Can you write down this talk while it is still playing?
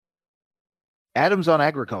Adams on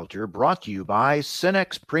Agriculture brought to you by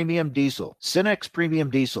Cenex Premium Diesel. Cenex Premium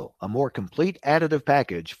Diesel, a more complete additive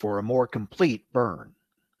package for a more complete burn.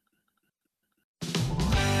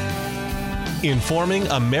 Informing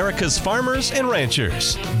America's farmers and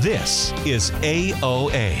ranchers. This is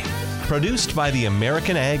AOA, produced by the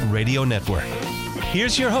American Ag Radio Network.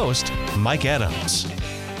 Here's your host, Mike Adams.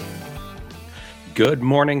 Good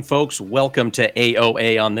morning, folks. Welcome to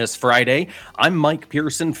AOA on this Friday. I'm Mike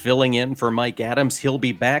Pearson, filling in for Mike Adams. He'll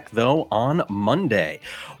be back, though, on Monday.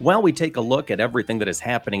 While we take a look at everything that is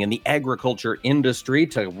happening in the agriculture industry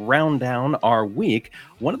to round down our week,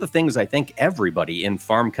 one of the things I think everybody in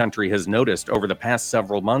farm country has noticed over the past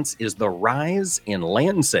several months is the rise in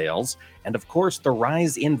land sales and, of course, the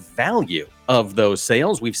rise in value of those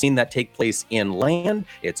sales. We've seen that take place in land.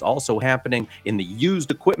 It's also happening in the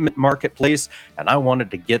used equipment marketplace, and I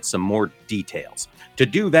wanted to get some more details. To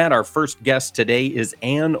do that, our first guest today is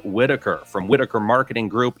Ann Whitaker from Whitaker Marketing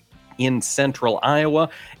Group in Central Iowa.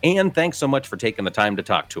 Ann, thanks so much for taking the time to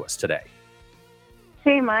talk to us today.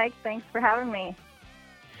 Hey, Mike. Thanks for having me.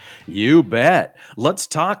 You bet. Let's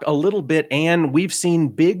talk a little bit, Ann. We've seen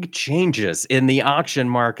big changes in the auction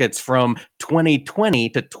markets from 2020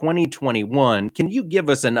 to 2021. Can you give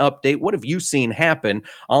us an update? What have you seen happen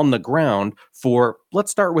on the ground for,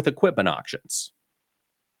 let's start with equipment auctions?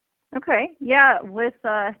 Okay. Yeah.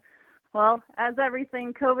 As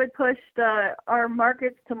everything, COVID pushed our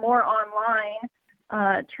markets to more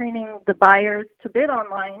online, training the buyers to bid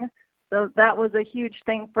online. So that was a huge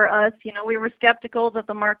thing for us. You know, we were skeptical that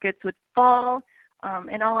the markets would fall.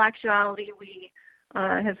 In all actuality, we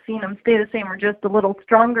have seen them stay the same or just a little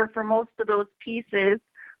stronger for most of those pieces.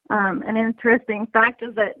 An interesting fact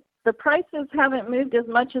is that the prices haven't moved as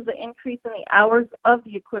much as the increase in the hours of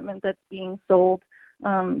the equipment that's being sold.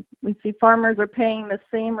 We see farmers are paying the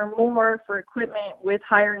same or more for equipment with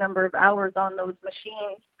higher number of hours on those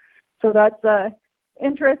machines. So that's an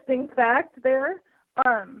interesting fact there.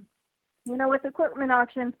 You know, with equipment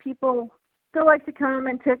auctions, people still like to come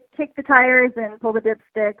and kick the tires and pull the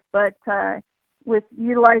dipstick, but with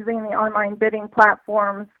utilizing the online bidding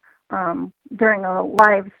platforms during a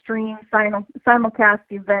live stream simulcast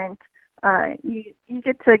event, you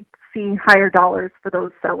get to see higher dollars for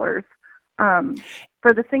those sellers.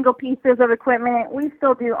 For the single pieces of equipment, we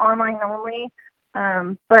still do online only,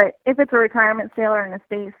 but if it's a retirement sale or an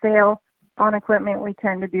estate sale on equipment, we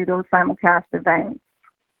tend to do those simulcast events.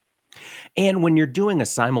 And when you're doing a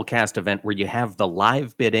simulcast event where you have the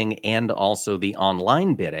live bidding and also the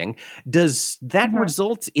online bidding, does that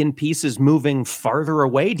result in pieces moving farther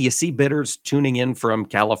away? Do you see bidders tuning in from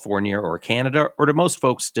California or Canada, or do most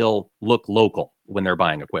folks still look local when they're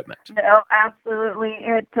buying equipment? No, absolutely.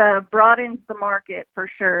 It broadens the market for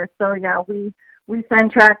sure. So yeah, we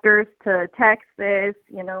send tractors to Texas,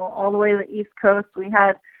 you know, all the way to the East Coast. We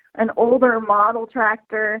had an older model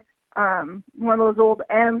tractor, one of those old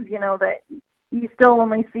M's, you know, that you still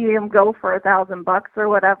only see them go for $1,000 or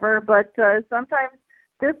whatever. But sometimes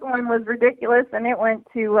this one was ridiculous, and it went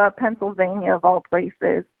to Pennsylvania of all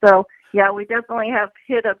places. So yeah, we definitely have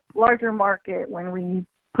hit a larger market when we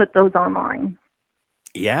put those online.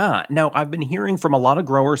 Yeah. Now, I've been hearing from a lot of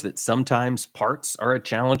growers that sometimes parts are a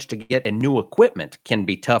challenge to get, and new equipment can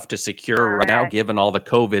be tough to secure right now, given all the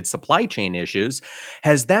COVID supply chain issues.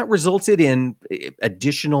 Has that resulted in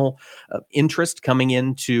additional interest coming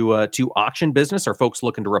into to auction business? Are folks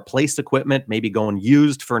looking to replace equipment, maybe going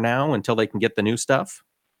used for now until they can get the new stuff?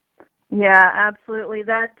 Yeah, absolutely.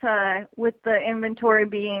 That with the inventory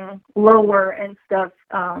being lower and stuff,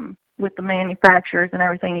 with the manufacturers and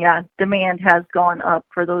everything, yeah, demand has gone up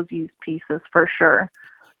for those used pieces for sure.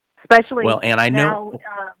 Especially and I now,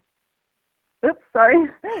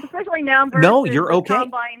 especially now versus no, you're okay.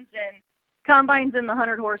 Combines and the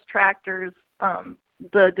 100-horse tractors,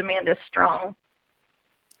 the demand is strong.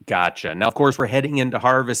 Gotcha. Now, of course, we're heading into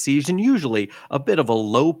harvest season, usually a bit of a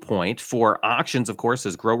low point for auctions, of course,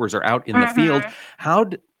 as growers are out in the field.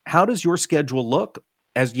 How does your schedule look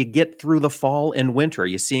as you get through the fall and winter? Are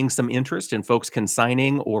you seeing some interest in folks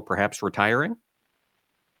consigning or perhaps retiring?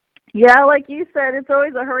 Yeah, like you said, it's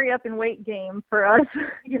always a hurry up and wait game for us.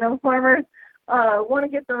 You know, farmers want to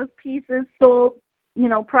get those pieces sold, you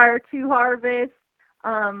know, prior to harvest,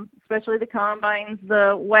 especially the combines,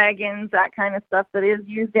 the wagons, that kind of stuff that is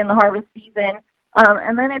used in the harvest season.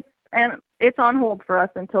 And then it's on hold for us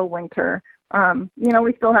until winter. You know,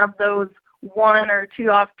 we still have those one or two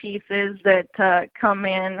off pieces that come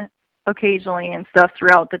in occasionally and stuff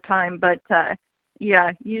throughout the time, but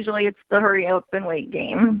yeah, usually it's the hurry up and wait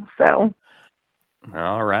game. So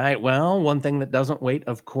All right. Well, one thing that doesn't wait,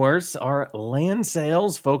 of course, are land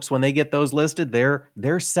sales. Folks, when they get those listed,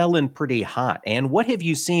 they're selling pretty hot. And what have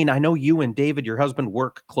you seen? I know you and David, your husband,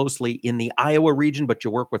 work closely in the Iowa region, but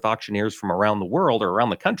you work with auctioneers from around the world, or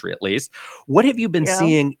around the country at least. What have you been Yeah.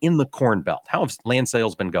 seeing in the Corn Belt? How have land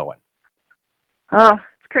sales been going? Oh,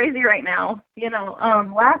 it's crazy right now.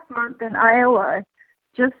 Last month in Iowa,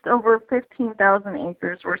 just over 15,000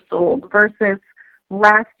 acres were sold versus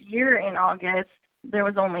last year in August, there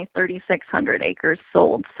was only 3,600 acres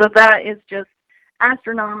sold. So that is just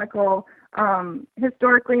astronomical.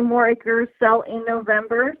 Historically, more acres sell in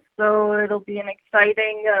November, so it'll be an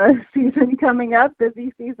exciting season coming up,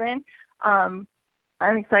 busy season. I'm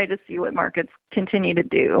excited to see what markets continue to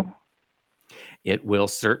do. It will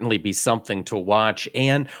certainly be something to watch.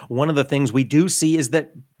 And one of the things we do see is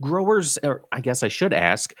that growers, or I guess I should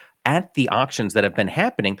ask, at the auctions that have been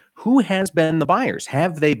happening, who has been the buyers?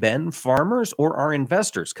 Have they been farmers, or are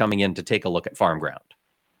investors coming in to take a look at farm ground?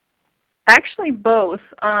 Actually, both.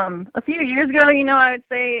 A few years ago, I would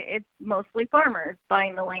say it's mostly farmers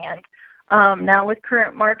buying the land. Now with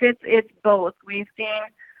current markets, it's both. We've seen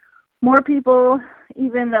more people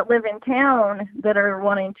even that live in town that are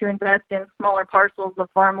wanting to invest in smaller parcels of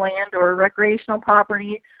farmland or recreational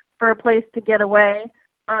property for a place to get away.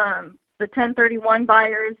 The 1031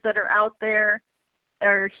 buyers that are out there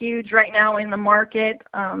are huge right now in the market.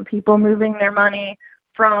 People moving their money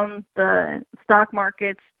from the stock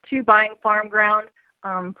markets to buying farm ground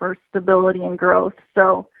for stability and growth.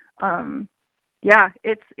 So,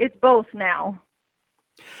 it's both now.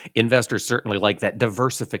 Investors certainly like that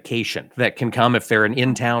diversification that can come if they're an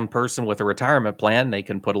in-town person with a retirement plan. They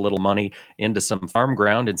can put a little money into some farm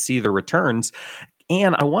ground and see the returns.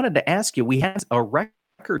 And I wanted to ask you, we had a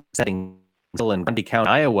record-setting deal in Grundy County,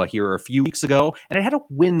 Iowa here a few weeks ago, and it had a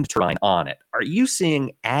wind turbine on it. Are you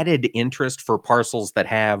seeing added interest for parcels that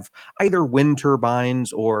have either wind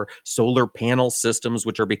turbines or solar panel systems,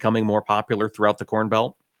 which are becoming more popular throughout the Corn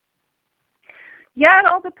Belt? Yeah, it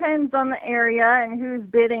all depends on the area and who's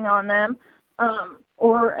bidding on them, and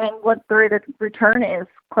what the rate of return is,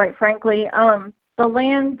 quite frankly. The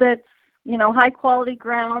land that's, high quality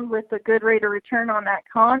ground with a good rate of return on that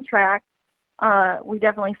contract, we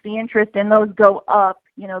definitely see interest in those go up.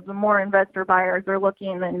 The more investor buyers are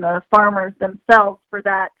looking than the farmers themselves for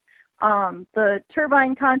that. The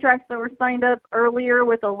turbine contracts that were signed up earlier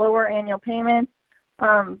with a lower annual payment,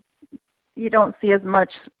 you don't see as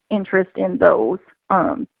much interest in those.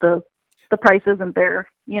 The price isn't there,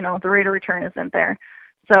 the rate of return isn't there.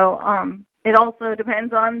 So it also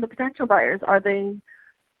depends on the potential buyers. Are they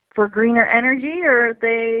for greener energy, or are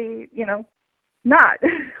they, not?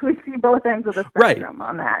 We see both ends of the spectrum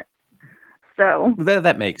on that. So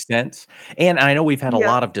that makes sense. And I know we've had a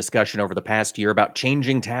lot of discussion over the past year about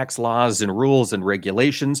changing tax laws and rules and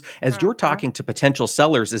regulations. As you're talking to potential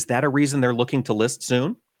sellers, is that a reason they're looking to list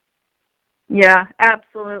soon? Yeah,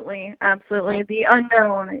 absolutely. Absolutely. The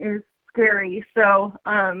unknown is scary. So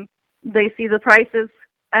they see the prices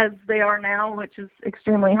as they are now, which is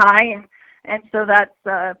extremely high. And so that's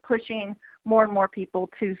pushing more and more people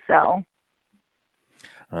to sell.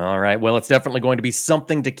 All right. Well, it's definitely going to be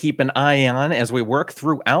something to keep an eye on as we work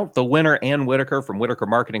throughout the winter. Ann Whitaker from Whitaker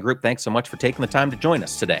Marketing Group, thanks so much for taking the time to join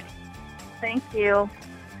us today. Thank you.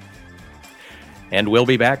 And we'll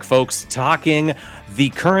be back, folks, talking the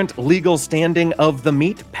current legal standing of the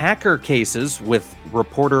meat packer cases with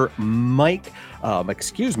reporter Mike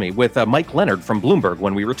Leonard from Bloomberg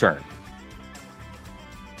when we return.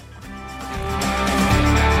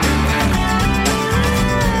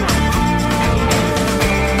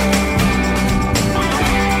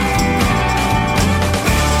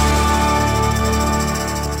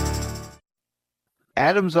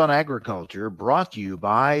 Adams on Agriculture brought to you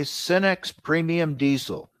by Cenex Premium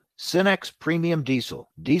Diesel. Cenex Premium Diesel,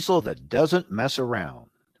 diesel that doesn't mess around.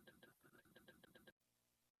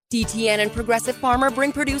 DTN and Progressive Farmer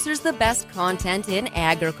bring producers the best content in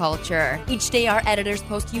agriculture. Each day, our editors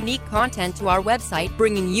post unique content to our website,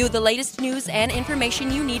 bringing you the latest news and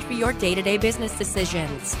information you need for your day-to-day business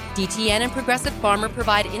decisions. DTN and Progressive Farmer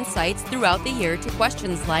provide insights throughout the year to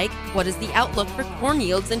questions like, what is the outlook for corn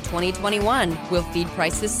yields in 2021? Will feed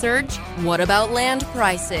prices surge? What about land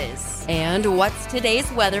prices? And what's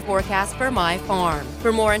today's weather forecast for my farm?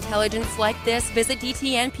 For more intelligence like this, visit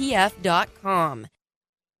dtnpf.com.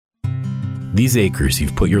 These acres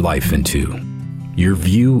you've put your life into, your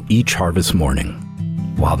view each harvest morning.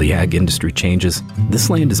 While the ag industry changes, this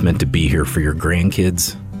land is meant to be here for your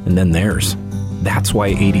grandkids and then theirs. That's why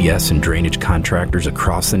ADS and drainage contractors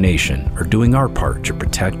across the nation are doing our part to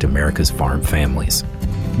protect America's farm families.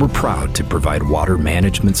 We're proud to provide water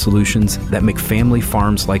management solutions that make family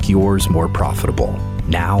farms like yours more profitable,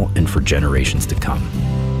 now and for generations to come.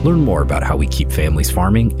 Learn more about how we keep families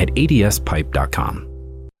farming at adspipe.com.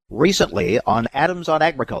 Recently on Adams on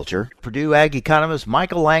Agriculture, Purdue Ag economist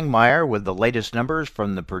Michael Langmeyer with the latest numbers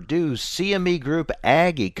from the Purdue CME Group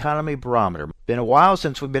Ag Economy Barometer. Been a while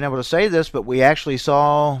since we've been able to say this, but we actually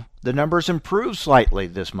saw the numbers improve slightly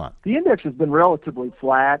this month. The index has been relatively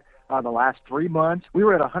flat the last 3 months. We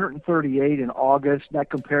were at 138 in August. That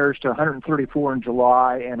compares to 134 in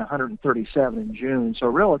July and 137 in June, so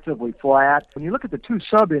relatively flat. When you look at the two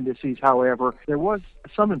sub-indices, however, there was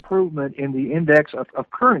some improvement in the index of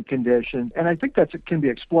current conditions, and I think that can be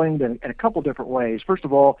explained in a couple different ways. First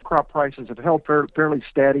of all, crop prices have held fairly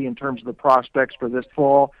steady in terms of the prospects for this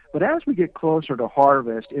fall, but as we get closer to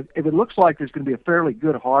harvest, if it looks like there's going to be a fairly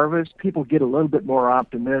good harvest, people get a little bit more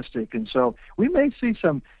optimistic, and so we may see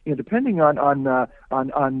some, depending on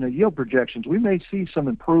the yield projections, we may see some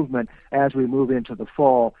improvement as we move into the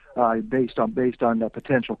fall based on the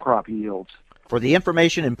potential crop yields. For the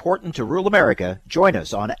information important to rural America, join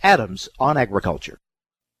us on Adams on Agriculture.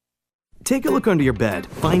 Take a look under your bed.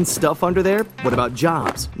 Find stuff under there? What about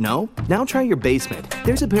jobs? No? Now try your basement.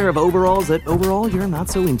 There's a pair of overalls that overall you're not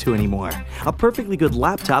so into anymore. A perfectly good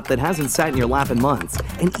laptop that hasn't sat in your lap in months.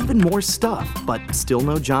 And even more stuff, but still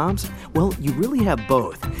no jobs? Well, you really have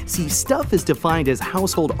both. See, stuff is defined as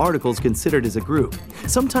household articles considered as a group.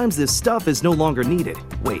 Sometimes this stuff is no longer needed.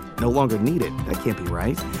 Wait, no longer needed? That can't be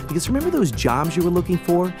right. Because remember those jobs you were looking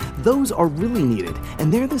for? Those are really needed,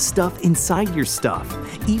 and they're the stuff inside your stuff.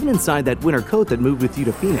 Even inside that winter coat that moved with you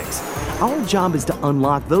to Phoenix. Our job is to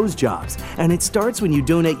unlock those jobs, and it starts when you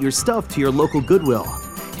donate your stuff to your local Goodwill.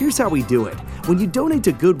 Here's how we do it. When you donate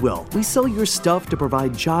to Goodwill, we sell your stuff to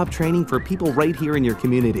provide job training for people right here in your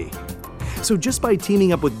community. So just by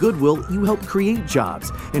teaming up with Goodwill, you help create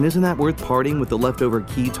jobs. And isn't that worth parting with the leftover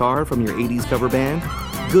keytar from your 80s cover band?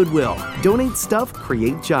 Goodwill. Donate stuff,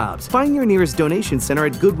 create jobs. Find your nearest donation center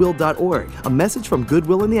at goodwill.org. A message from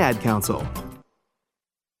Goodwill and the Ad Council.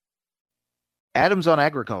 Adams on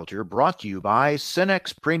Agriculture brought to you by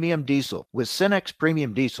Cenex Premium Diesel. With Cenex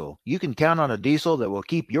Premium Diesel, you can count on a diesel that will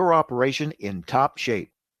keep your operation in top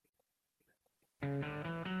shape.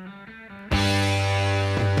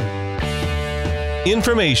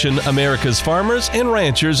 Information America's farmers and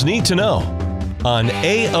ranchers need to know on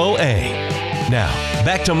AOA. Now,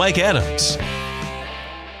 back to Mike Adams.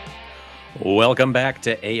 Welcome back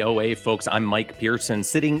to AOA, folks. I'm Mike Pearson,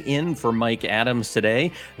 sitting in for Mike Adams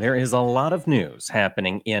today. There is a lot of news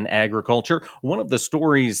happening in agriculture. One of the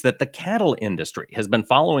stories that the cattle industry has been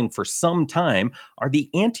following for some time are the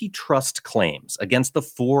antitrust claims against the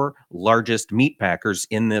 4 largest meat packers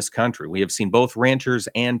in this country. We have seen both ranchers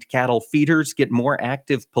and cattle feeders get more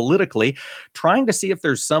active politically, trying to see if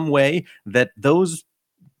there's some way that those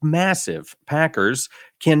massive packers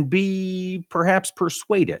can be perhaps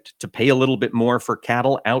persuaded to pay a little bit more for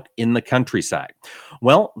cattle out in the countryside.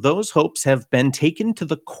 Well, those hopes have been taken to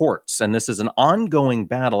the courts, and this is an ongoing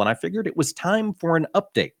battle, and I figured it was time for an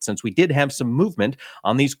update since we did have some movement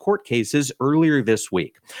on these court cases earlier this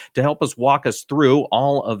week. To help us walk us through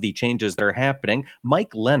all of the changes that are happening,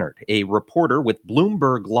 Mike Leonard, a reporter with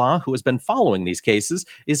Bloomberg Law who has been following these cases,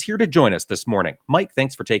 is here to join us this morning. Mike,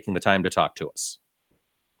 thanks for taking the time to talk to us.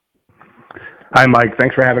 Hi, Mike.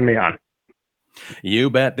 Thanks for having me on. You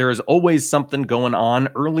bet. There is always something going on.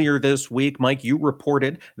 Earlier this week, Mike, you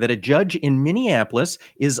reported that a judge in Minneapolis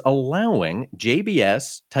is allowing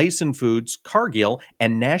JBS, Tyson Foods, Cargill,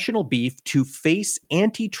 and National Beef to face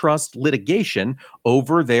antitrust litigation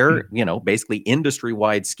over their, basically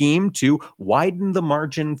industry-wide scheme to widen the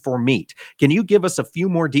margin for meat. Can you give us a few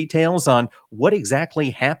more details on what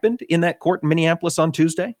exactly happened in that court in Minneapolis on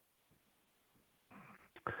Tuesday?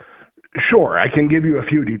 Sure, I can give you a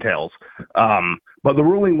few details, but the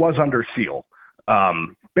ruling was under seal.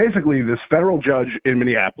 Basically, this federal judge in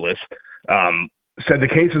Minneapolis said the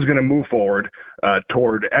case is going to move forward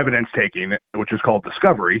toward evidence taking, which is called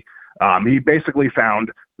discovery. He basically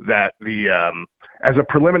found that as a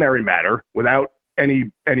preliminary matter, without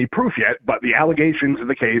any proof yet, but the allegations of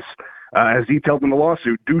the case, as detailed in the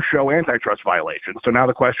lawsuit, do show antitrust violations. So now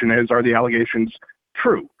the question is, are the allegations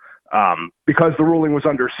true? Because the ruling was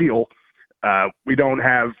under seal, we don't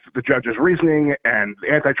have the judge's reasoning, and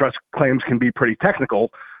the antitrust claims can be pretty technical.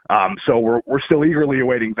 So we're still eagerly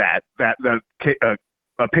awaiting that. The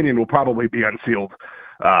opinion will probably be unsealed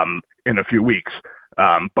in a few weeks.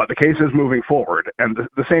 But the case is moving forward, and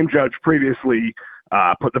the same judge previously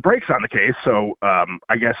put the brakes on the case. So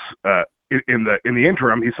I guess in the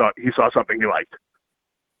interim, he saw something he liked.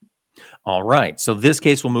 All right. So this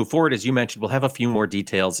case will move forward. As you mentioned, we'll have a few more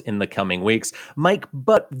details in the coming weeks. Mike,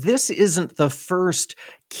 but this isn't the first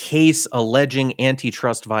case alleging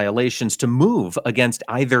antitrust violations to move against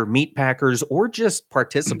either meat packers or just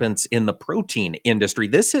participants in the protein industry.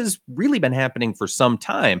 This has really been happening for some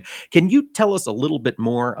time. Can you tell us a little bit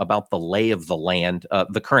more about the lay of the land,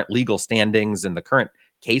 the current legal standings, and the current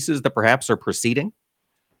cases that perhaps are proceeding?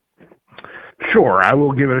 Sure, I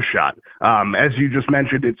will give it a shot. As you just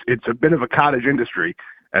mentioned, it's a bit of a cottage industry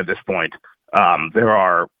at this point. There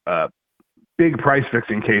are big price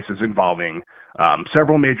fixing cases involving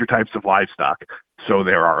several major types of livestock. So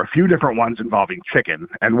there are a few different ones involving chicken,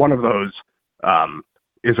 and one of those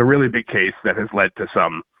is a really big case that has led to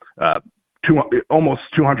some almost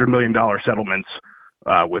 $200 million settlements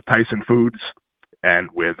with Tyson Foods, and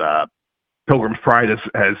with Pilgrim's Pride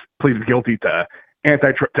has pleaded guilty to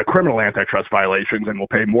criminal antitrust violations and will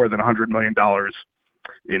pay more than $100 million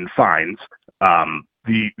in fines.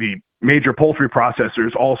 The major poultry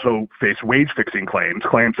processors also face wage fixing claims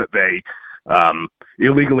that they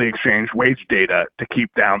illegally exchange wage data to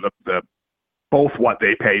keep down the both what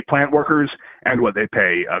they pay plant workers and what they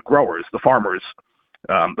pay growers, the farmers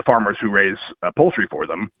who raise poultry for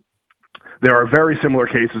them. There are very similar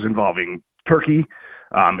cases involving turkey,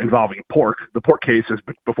 involving pork. The pork case is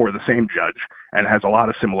before the same judge and has a lot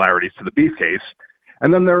of similarities to the beef case.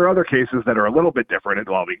 And then there are other cases that are a little bit different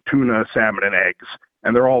involving tuna, salmon, and eggs,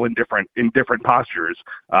 and they're all in different postures.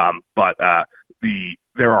 But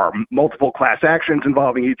there are multiple class actions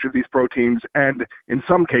involving each of these proteins, and in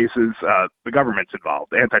some cases, the government's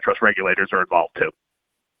involved. Antitrust regulators are involved too.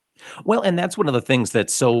 Well, and that's one of the things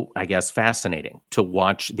that's so, I guess, fascinating to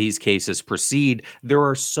watch these cases proceed. There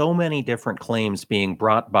are so many different claims being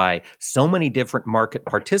brought by so many different market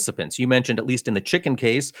participants. You mentioned, at least in the chicken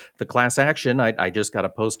case, the class action. I just got a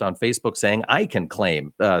post on Facebook saying I can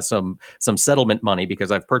claim some settlement money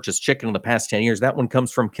because I've purchased chicken in the past 10 years. That one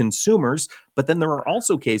comes from consumers. But then there are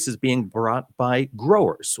also cases being brought by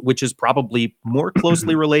growers, which is probably more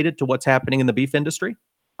closely related to what's happening in the beef industry.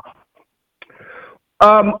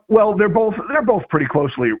 Well, they're both pretty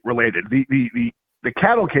closely related. The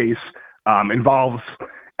cattle case involves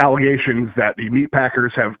allegations that the meat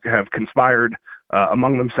packers have conspired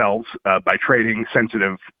among themselves by trading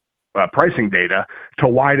sensitive pricing data to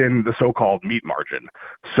widen the so-called meat margin.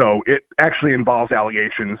 So it actually involves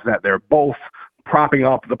allegations that they're both propping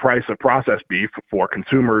up the price of processed beef for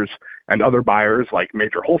consumers and other buyers like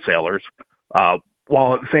major wholesalers,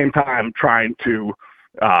 while at the same time trying to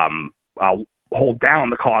hold down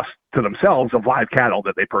the cost to themselves of live cattle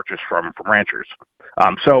that they purchase from ranchers.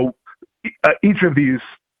 So each of these,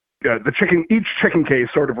 each chicken case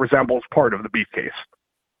sort of resembles part of the beef case.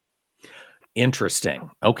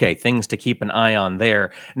 Interesting. Okay, things to keep an eye on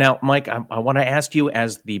there. Now, Mike, I want to ask you,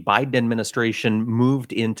 as the Biden administration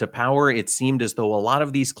moved into power, it seemed as though a lot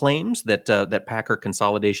of these claims that packer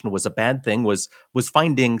consolidation was a bad thing was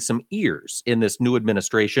finding some ears in this new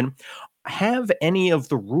administration. Have any of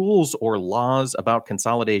the rules or laws about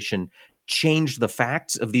consolidation changed the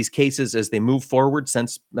facts of these cases as they move forward,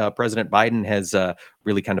 since President Biden has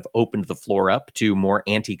really kind of opened the floor up to more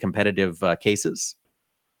anti-competitive cases?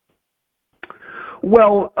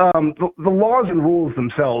 Well, the laws and rules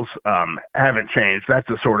themselves haven't changed. That's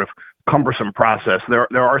a sort of cumbersome process. There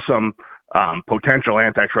are some potential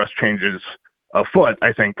antitrust changes afoot.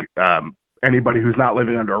 I think anybody who's not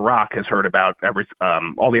living under a rock has heard about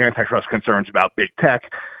all the antitrust concerns about big tech,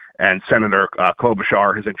 and Senator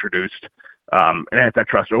Klobuchar has introduced an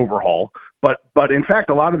antitrust overhaul. But in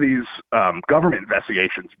fact, a lot of these government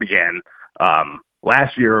investigations began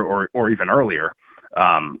last year or even earlier.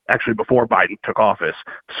 Actually before Biden took office.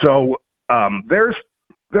 So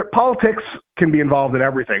politics can be involved in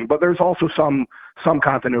everything, but there's also some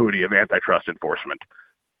continuity of antitrust enforcement.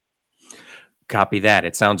 Copy that.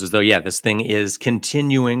 It sounds as though, this thing is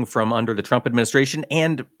continuing from under the Trump administration.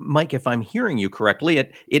 And Mike, if I'm hearing you correctly,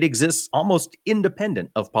 it exists almost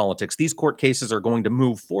independent of politics. These court cases are going to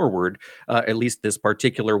move forward, at least this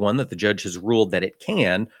particular one that the judge has ruled that it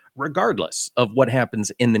can, regardless of what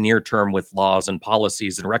happens in the near term with laws and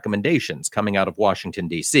policies and recommendations coming out of Washington,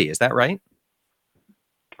 D.C. Is that right?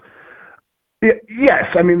 Yes.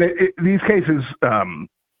 I mean, these cases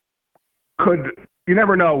you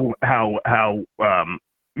never know how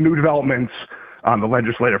new developments on the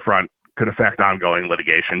legislative front could affect ongoing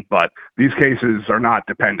litigation, but these cases are not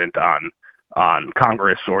dependent on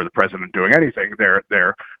Congress or the president doing anything.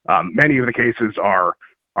 Many of the cases are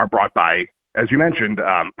brought by, as you mentioned,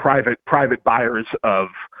 private buyers of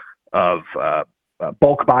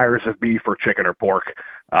bulk buyers of beef or chicken or pork,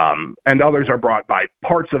 and others are brought by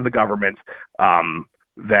parts of the government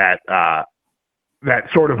that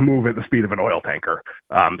sort of move at the speed of an oil tanker.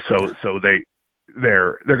 So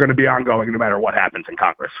they're going to be ongoing no matter what happens in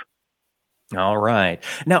Congress. All right.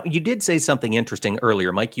 Now, you did say something interesting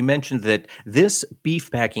earlier, Mike. You mentioned that this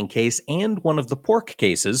beef packing case and one of the pork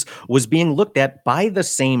cases was being looked at by the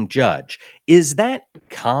same judge. Is that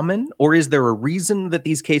common, or is there a reason that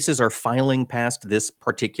these cases are filing past this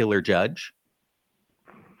particular judge?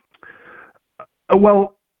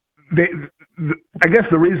 Well, I guess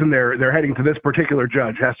the reason they're heading to this particular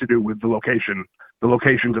judge has to do with the locations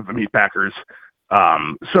of the meat packers.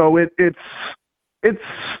 So it's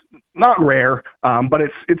not rare, but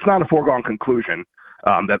it's not a foregone conclusion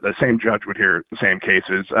that the same judge would hear the same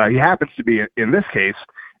cases. He happens to be in this case,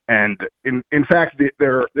 and in fact,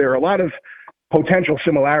 there are a lot of potential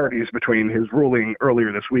similarities between his ruling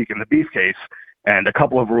earlier this week in the beef case and a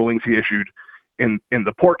couple of rulings he issued in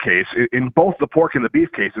the pork case. In both the pork and the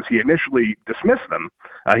beef cases, he initially dismissed them.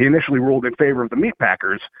 He initially ruled in favor of the meat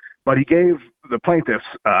packers, but he gave the plaintiffs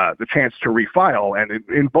the chance to refile. And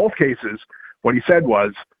in both cases, what he said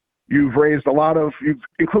was, you've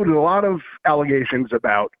included a lot of allegations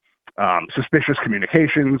about suspicious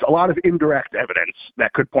communications, a lot of indirect evidence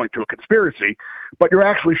that could point to a conspiracy, but you're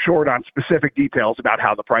actually short on specific details about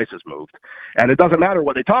how the prices moved. And it doesn't matter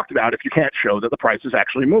what they talked about if you can't show that the prices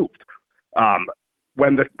actually moved.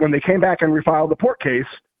 When they came back and refiled the pork case,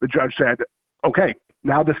 the judge said, okay,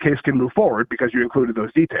 now this case can move forward because you included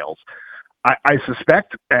those details. I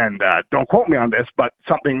suspect, and don't quote me on this, but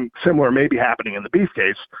something similar may be happening in the beef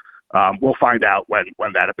case. We'll find out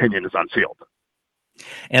when that opinion is unsealed.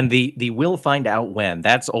 And the we'll find out when,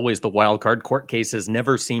 that's always the wild card. Court cases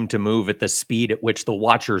never seem to move at the speed at which the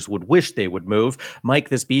watchers would wish they would move. Mike,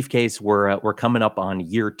 this beef case, we're coming up on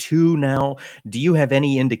year 2 now. Do you have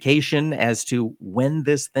any indication as to when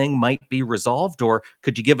this thing might be resolved, or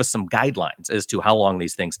could you give us some guidelines as to how long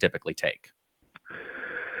these things typically take?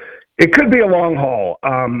 It could be a long haul,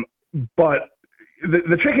 but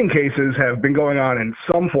the chicken cases have been going on in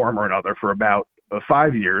some form or another for about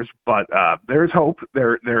 5 years, but there's hope.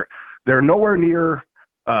 They're nowhere near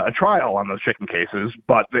a trial on those chicken cases,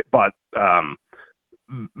 but the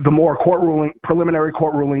more preliminary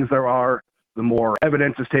court rulings there are, the more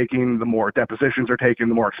evidence is taken, the more depositions are taken,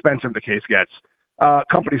 the more expensive the case gets.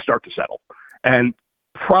 Companies start to settle, and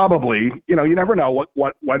probably, you never know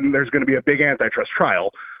when there's going to be a big antitrust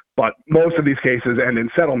trial, but most of these cases end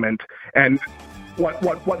in settlement, and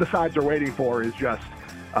what the sides are waiting for is just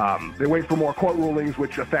they wait for more court rulings,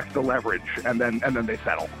 which affect the leverage, and then they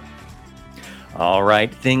settle. All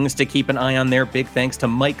right, things to keep an eye on there. Big thanks to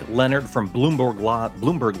Mike Leonard from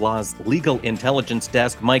Bloomberg Law's Legal Intelligence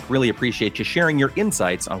Desk. Mike, really appreciate you sharing your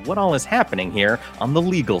insights on what all is happening here on the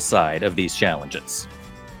legal side of these challenges.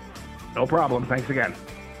 No problem. Thanks again.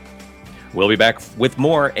 We'll be back with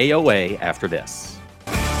more AOA after this.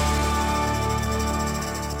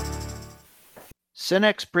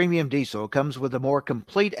 Cenex Premium Diesel comes with a more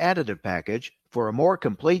complete additive package for a more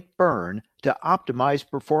complete burn to optimize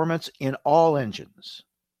performance in all engines.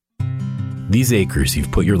 These acres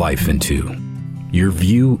you've put your life into, your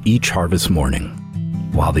view each harvest morning.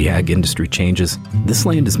 While the ag industry changes, this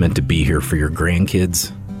land is meant to be here for your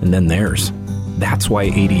grandkids and then theirs. That's why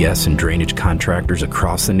ADS and drainage contractors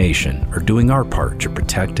across the nation are doing our part to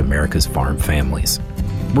protect America's farm families.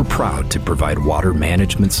 We're proud to provide water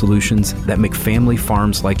management solutions that make family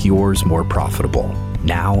farms like yours more profitable,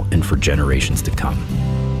 now and for generations to come.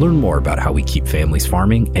 Learn more about how we keep families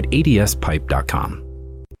farming at adspipe.com.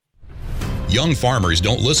 Young farmers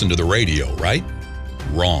don't listen to the radio, right?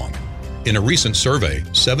 Wrong. In a recent survey,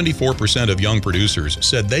 74% of young producers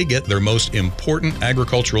said they get their most important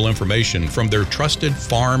agricultural information from their trusted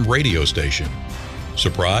farm radio station.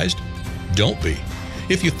 Surprised? Don't be.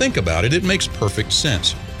 If you think about it, it makes perfect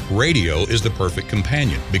sense. Radio is the perfect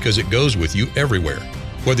companion because it goes with you everywhere.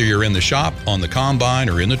 Whether you're in the shop, on the combine,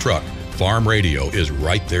 or in the truck, farm radio is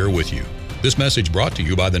right there with you. This message brought to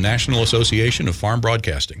you by the National Association of Farm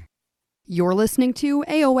Broadcasting. You're listening to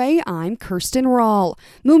AOA. I'm Kirsten Rahl.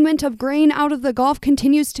 Movement of grain out of the Gulf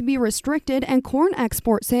continues to be restricted, and corn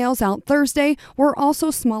export sales out Thursday were also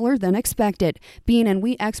smaller than expected. Bean and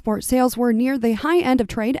wheat export sales were near the high end of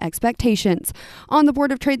trade expectations. On the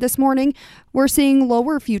Board of Trade this morning, We're seeing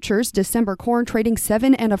lower futures. December corn trading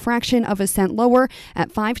 7 1/fraction cent lower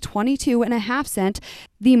at 5.22 1/2 cents.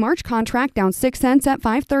 The March contract down 6 cents at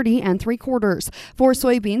 5.30 3/4. For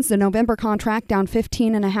soybeans, the November contract down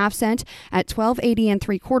 15 1/2 cents at 12.80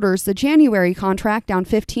 3/4. The January contract down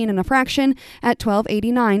 15 1/fraction at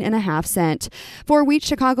 12.89 1/2 cents. For wheat,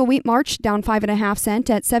 Chicago wheat March down 5 1/2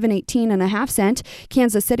 cents at 7.18 1/2 cents.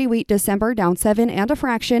 Kansas City wheat December down 7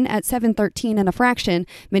 1/fraction at 7.13 1/fraction.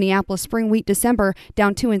 Minneapolis spring wheat December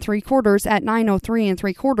down 2 3/4 at 9.03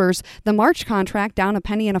 3/4. The March contract down a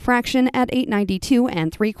penny and a fraction at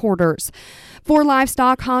 8.92 3/4. For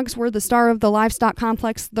livestock, hogs were the star of the livestock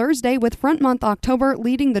complex Thursday, with front month October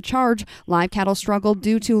leading the charge. Live cattle struggled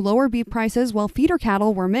due to lower beef prices, while feeder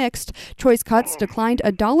cattle were mixed. Choice cuts declined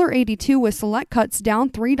 $1.82, with select cuts down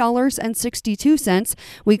 $3.62.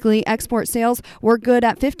 Weekly export sales were good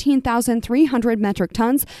at 15,300 metric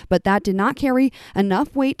tons, but that did not carry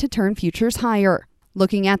enough weight to turn futures higher.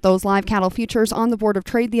 Looking at those live cattle futures on the Board of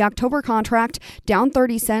Trade, the October contract down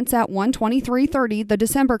 30 cents at 123.30. The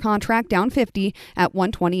December contract down 50 at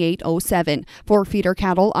 128.07. For feeder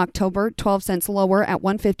cattle, October 12 cents lower at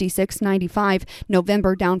 156.95.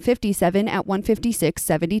 November down 57 at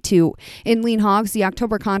 156.72. In lean hogs, the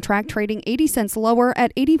October contract trading 80 cents lower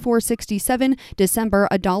at 84.67. December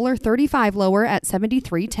 $1.35 lower at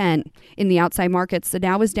 73.10. In the outside markets, the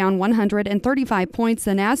Dow is down 135 points.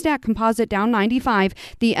 The Nasdaq Composite down 95.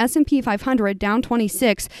 The S&P 500 down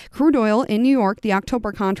 26. Crude oil in New York, the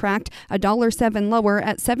October contract $1.07 lower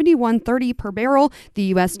at 71.30 per barrel. The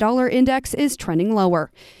U.S. dollar index is trending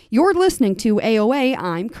lower. You're listening to AOA.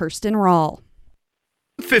 I'm Kirsten Rahl.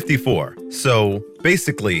 54. So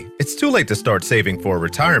basically, it's too late to start saving for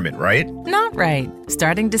retirement, right? Not right.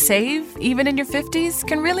 Starting to save, even in your 50s,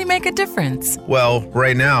 can really make a difference. Well,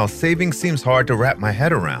 right now, saving seems hard to wrap my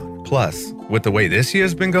head around. Plus, with the way this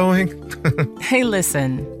year's been going... Hey,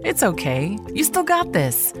 listen, it's okay. You still got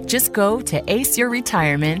this. Just go to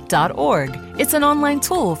aceyourretirement.org. It's an online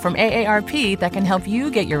tool from AARP that can help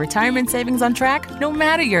you get your retirement savings on track no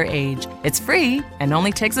matter your age. It's free and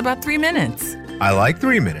only takes about 3 minutes. I like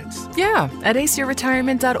 3 minutes. Yeah, at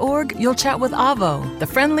aceyourretirement.org, you'll chat with Avo, the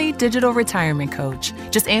friendly digital retirement coach.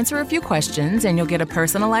 Just answer a few questions and you'll get a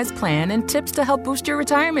personalized plan and tips to help boost your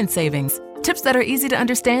retirement savings. Tips that are easy to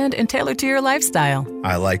understand and tailored to your lifestyle.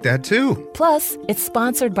 I like that too. Plus, it's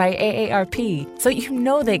sponsored by AARP, so you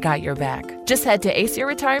know they got your back. Just head to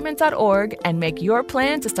aceyourretirement.org and make your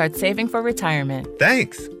plan to start saving for retirement.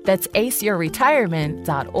 Thanks. That's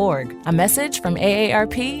aceyourretirement.org. A message from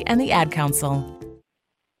AARP and the Ad Council.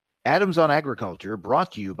 Adams on Agriculture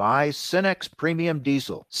brought to you by Cenex Premium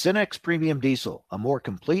Diesel. Cenex Premium Diesel, a more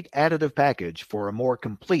complete additive package for a more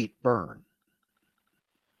complete burn.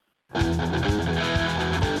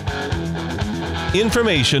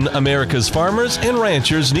 Information America's farmers and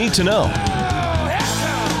ranchers need to know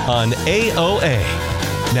on AOA.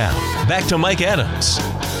 Now, back to Mike Adams.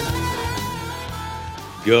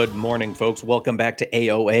 Good morning, folks. Welcome back to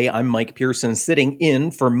AOA. I'm Mike Pearson, sitting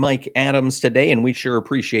in for Mike Adams today, and we sure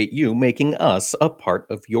appreciate you making us a part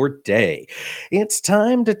of your day. It's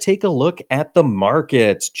time to take a look at the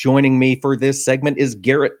markets. Joining me for this segment is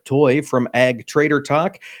Garrett Toy from Ag Trader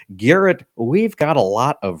Talk. Garrett, we've got a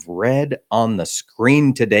lot of red on the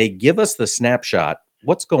screen today. Give us the snapshot.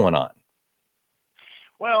 What's going on?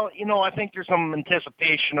 Well, I think there's some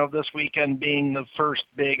anticipation of this weekend being the first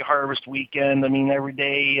big harvest weekend. I mean, every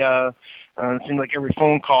day, it seems like every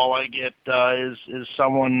phone call I get is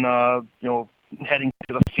someone, heading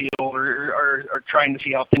to the field or trying to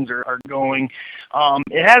see how things are going.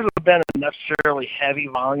 It hasn't been a necessarily heavy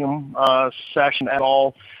volume session at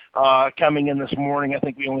all. Coming in this morning, I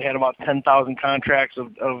think we only had about 10,000 contracts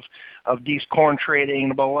of D's corn trading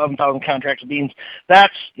and about 11,000 contracts of beans.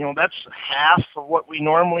 That's half of what we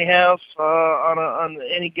normally have on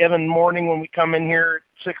any given morning when we come in here at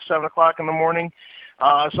 6, 7 o'clock in the morning.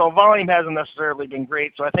 So volume hasn't necessarily been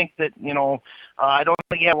great. So I think that I don't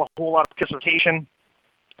think you have a whole lot of participation.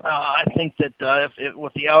 I think that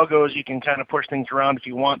with the algos, you can kind of push things around if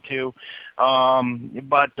you want to.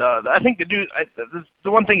 But I think the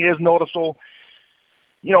one thing is noticeable,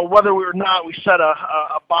 whether or not we set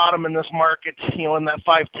a bottom in this market, in that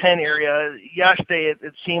 510 area, yesterday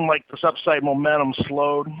it seemed like this upside momentum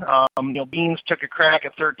slowed. Beans took a crack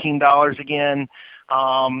at $13 again.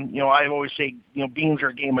 I always say, beans are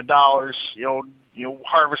a game of dollars.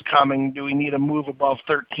 Harvest coming. Do we need to move above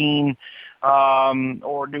 13?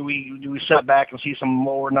 Or do we set back and see some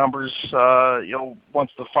lower numbers,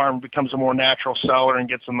 once the farm becomes a more natural seller and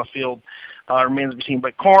gets in the field, remains to be seen.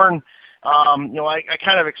 But corn, I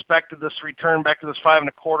kind of expected this return back to this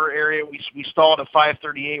 5.25 area. We stalled at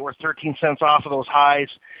 538. We're 13 cents off of those highs.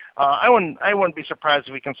 I wouldn't be surprised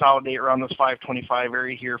if we consolidate around this 525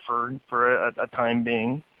 area here for a time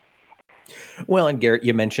being. Well, and Garrett,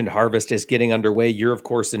 you mentioned harvest is getting underway. You're, of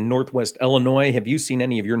course, in Northwest Illinois. Have you seen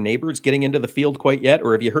any of your neighbors getting into the field quite yet,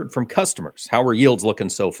 or have you heard from customers? How are yields looking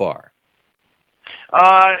so far?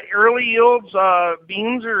 Early yields,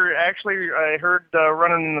 beans are actually, I heard,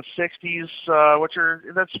 running in the 60s,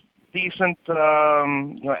 that's decent,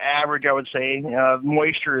 average, I would say.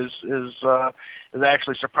 Moisture is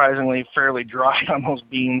actually surprisingly fairly dry on those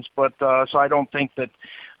beans, but so I don't think that.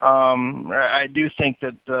 I do think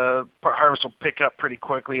that harvest will pick up pretty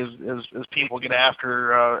quickly as people get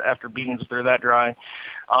after beans if they're that dry.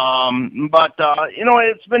 But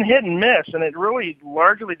it's been hit and miss, and it really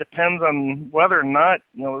largely depends on whether or not,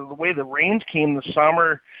 the way the rains came this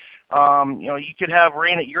summer. You could have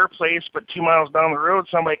rain at your place, but 2 miles down the road,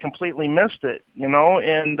 somebody completely missed it,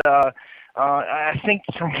 and I think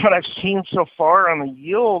from what I've seen so far on the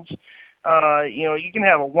yields, you can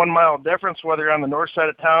have a 1 mile difference whether you're on the north side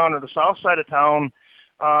of town or the south side of town,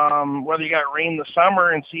 whether you got rain this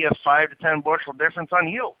summer, and see a 5 to 10 bushel difference on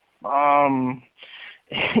yield.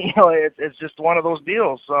 It's just one of those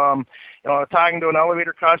deals. Talking to an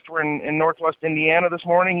elevator customer in Northwest Indiana this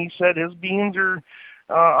morning, he said his beans are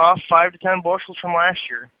off 5 to 10 bushels from last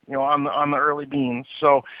year, on the early beans.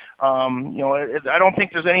 So, I don't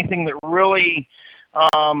think there's anything that really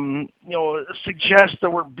suggests that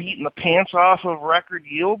we're beating the pants off of record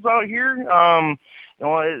yields out here.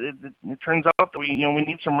 It turns out that we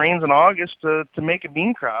need some rains in August to make a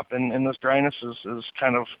bean crop, and this dryness is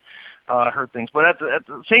kind of hurt things. But at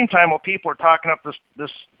the same time, while people are talking up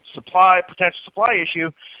this potential supply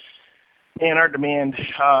issue and our demand,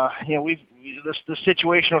 this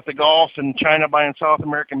situation with the Gulf and China buying South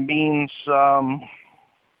American beans.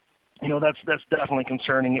 That's definitely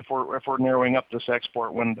concerning if we're narrowing up this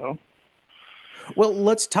export window. Well,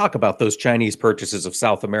 let's talk about those Chinese purchases of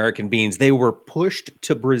South American beans. They were pushed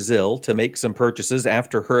to Brazil to make some purchases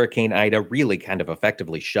after Hurricane Ida really kind of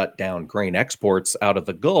effectively shut down grain exports out of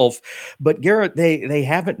the Gulf. But Garrett, they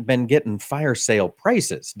haven't been getting fire sale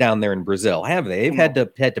prices down there in Brazil, have they? They've had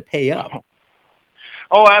to pay up.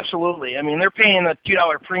 Oh, absolutely. I mean, they're paying a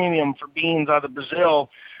 $2 premium for beans out of Brazil.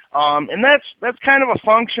 And that's kind of a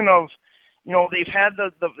function of, they've had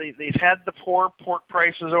the poor pork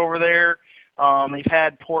prices over there. They've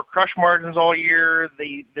had poor crush margins all year.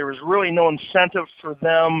 There was really no incentive for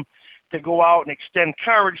them to go out and extend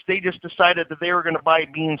coverage. They just decided that they were going to buy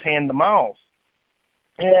beans hand to mouth,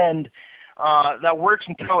 and that works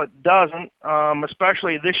until it doesn't.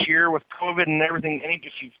 Especially this year with COVID and everything.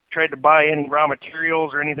 If you've tried to buy any raw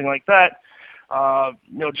materials or anything like that.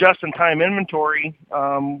 Just-in-time inventory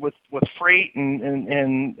with freight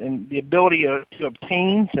and the ability to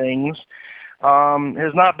obtain things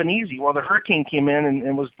has not been easy. Well, the hurricane came in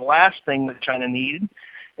and was the last thing that China needed,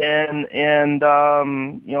 and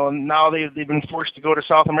now they've been forced to go to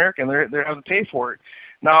South America, and they're having to pay for it.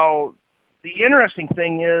 Now, the interesting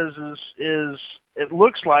thing is it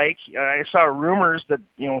looks like I saw rumors that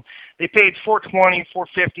they paid $4.20,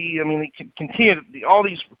 $4.50. I mean, they continue all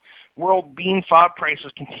these world bean FOB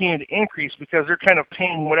prices continue to increase because they're kind of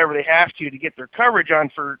paying whatever they have to get their coverage on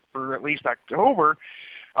for at least October.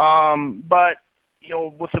 But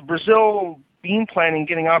with the Brazil bean planting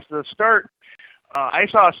getting off to the start, I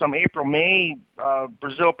saw some April, May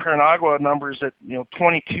Brazil Paranagua numbers at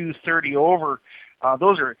 22.30 over.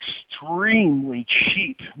 Those are extremely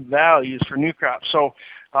cheap values for new crops. So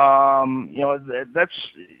that's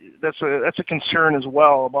a concern as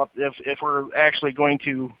well about if we're actually going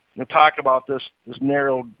to talk about this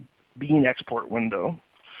narrow bean export window.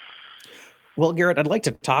 Well, Garrett, I'd like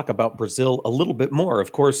to talk about Brazil a little bit more.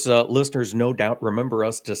 Of course, listeners no doubt remember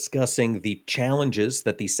us discussing the challenges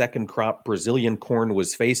that the second crop Brazilian corn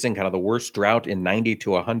was facing, kind of the worst drought in 90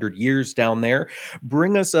 to 100 years down there.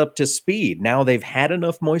 Bring us up to speed. Now they've had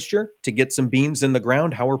enough moisture to get some beans in the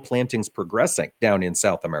ground. How are plantings progressing down in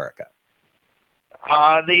South America?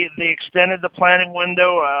 They extended the planting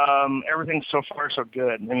window. Everything's so far so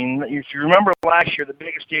good. I mean, if you remember last year, the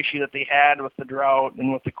biggest issue that they had with the drought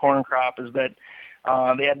and with the corn crop is that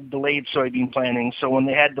they had delayed soybean planting. So when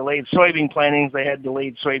they had delayed soybean plantings, they had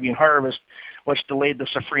delayed soybean harvest, which delayed the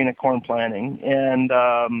safrinha corn planting. And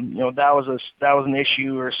that was an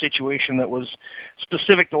issue or a situation that was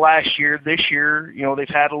specific to last year. This year, they've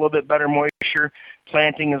had a little bit better moisture.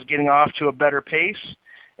 Planting is getting off to a better pace.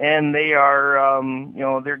 And they are,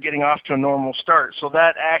 they're getting off to a normal start. So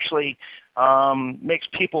that actually makes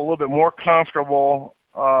people a little bit more comfortable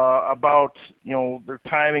about their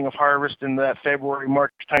timing of harvest in that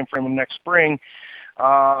February-March timeframe of next spring,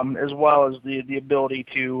 as well as the ability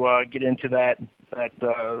to get into that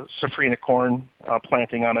safrinha corn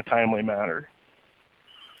planting on a timely manner.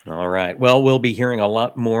 All right. Well, we'll be hearing a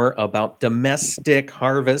lot more about domestic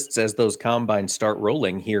harvests as those combines start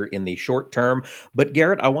rolling here in the short term. But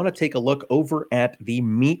Garrett, I want to take a look over at the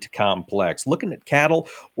meat complex. Looking at cattle,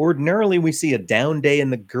 ordinarily we see a down day in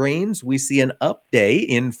the grains. We see an up day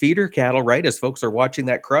in feeder cattle, right, as folks are watching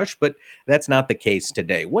that crush, but that's not the case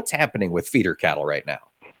today. What's happening with feeder cattle right now?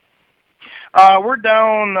 We're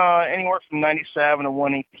down anywhere from 97 to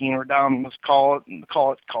 118. We're down, let's call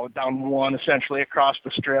it down one essentially across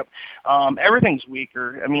the strip. Everything's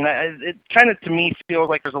weaker. I mean, it kind of to me feels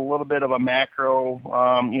like there's a little bit of a macro.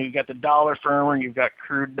 You've got the dollar firmer, you've got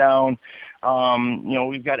crude down.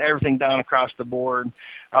 We've got everything down across the board.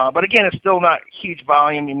 But again, it's still not huge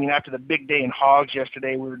volume. I mean, after the big day in hogs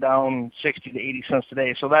yesterday, we were down 60 to 80 cents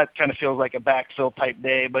today. So that kind of feels like a backfill type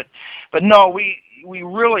day. But no, we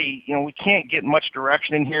really, we can't get much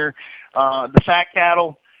direction in here. The fat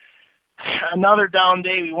cattle, another down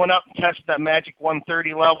day. We went up and tested that magic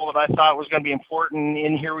 130 level that I thought was going to be important.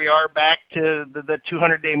 And here we are back to the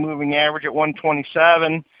 200-day moving average at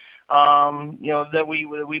 127. That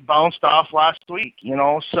we bounced off last week.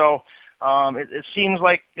 So it seems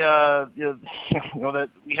like that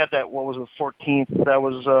we had that. What was the 14th? That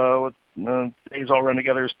was days all run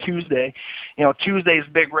together is Tuesday. Tuesday's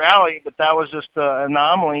big rally, but that was just an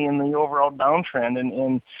anomaly in the overall downtrend.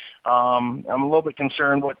 And I'm a little bit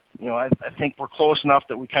concerned. I think we're close enough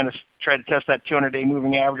that we kind of try to test that 200-day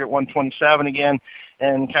moving average at 127 again,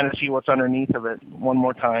 and kind of see what's underneath of it one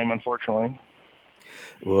more time. Unfortunately.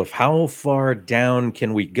 Well, how far down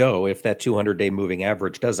can we go if that 200-day moving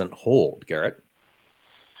average doesn't hold, Garrett?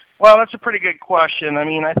 Well, that's a pretty good question. I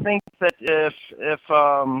mean, I think that if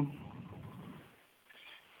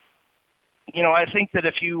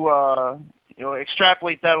you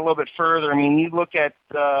extrapolate that a little bit further, I mean, you look at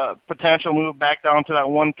potential move back down to that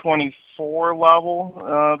 124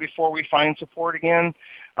 level before we find support again.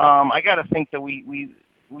 I got to think that we've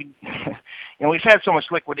had so much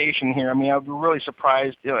liquidation here. I mean, I'd be really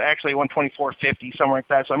surprised. Actually, 124.50, somewhere like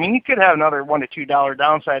that. So I mean, you could have another $1 to $2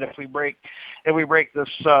 downside if we break this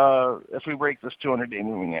 200-day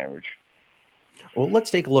moving average. Well, let's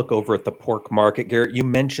take a look over at the pork market, Garrett. You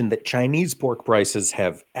mentioned that Chinese pork prices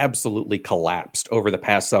have absolutely collapsed over the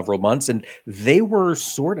past several months, and they were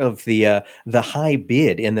sort of the high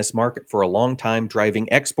bid in this market for a long time,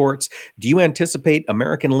 driving exports. Do you anticipate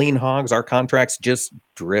American lean hogs, our contracts, just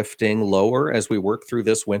drifting lower as we work through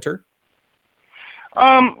this winter?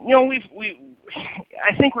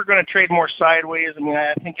 I think we're going to trade more sideways. I mean,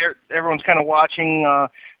 I think everyone's kind of watching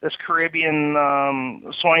this Caribbean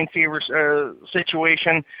swine fever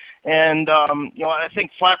situation, and I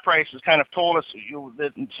think flat price has kind of told us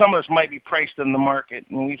that some of this might be priced in the market.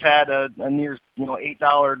 And we've had a near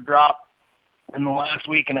 $8 drop in the last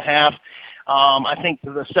week and a half. I think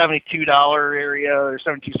the $72 area or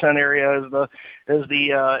 72-cent area is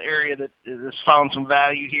the area that has found some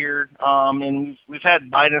value here. And we've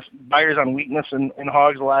had buyers on weakness in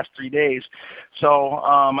hogs the last 3 days. So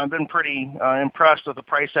I've been pretty impressed with the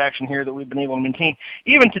price action here that we've been able to maintain.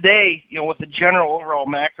 Even today, with the general overall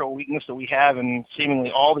macro weakness that we have in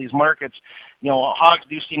seemingly all these markets, hogs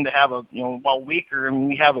do seem to have while weaker, I mean,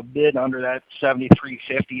 we have a bid under that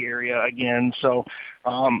 73.50 area again. So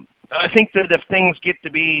I think that if things get to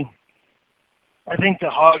be, I think the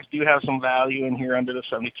hogs do have some value in here under the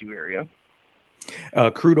 72 area.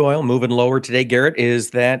 Crude oil moving lower today, Garrett.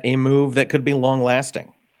 Is that a move that could be long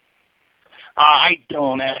lasting? I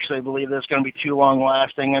don't actually believe that's going to be too long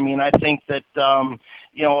lasting. I mean, I think that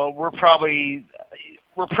we're probably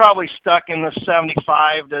stuck in the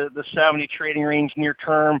 75 to the 70 trading range near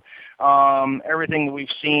term. Everything that we've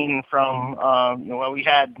seen from we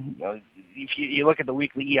had. If you look at the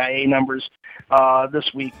weekly EIA numbers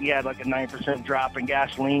this week, we had like a 9% drop in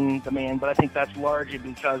gasoline demand, but I think that's largely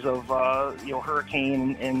because of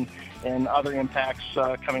hurricane and other impacts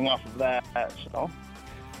coming off of that. So.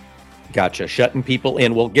 Gotcha. Shutting people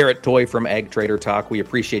in. Well, Garrett Toy from Ag Trader Talk, we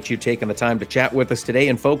appreciate you taking the time to chat with us today.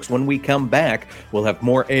 And folks, when we come back, we'll have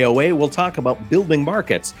more AOA. We'll talk about building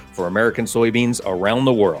markets for American soybeans around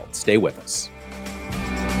the world. Stay with us.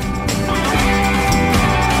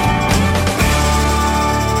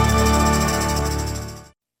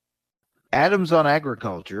 Adams on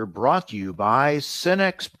Agriculture brought to you by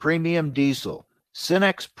Cenex Premium Diesel.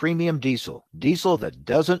 Cenex Premium Diesel. Diesel that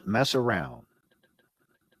doesn't mess around.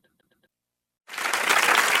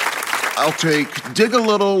 I'll take dig a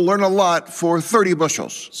little, learn a lot for 30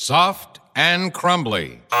 bushels. Soft and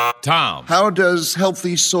crumbly. Tom. How does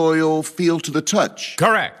healthy soil feel to the touch?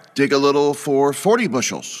 Correct. Dig a little for 40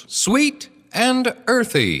 bushels. Sweet and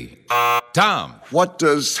earthy. Tom. What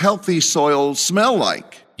does healthy soil smell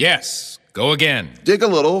like? Yes. Go again. Dig a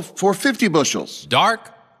little for 50 bushels.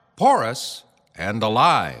 Dark, porous, and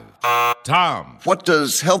alive. Tom. What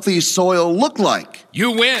does healthy soil look like?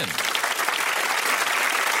 You win.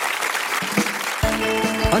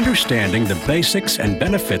 Understanding the basics and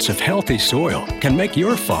benefits of healthy soil can make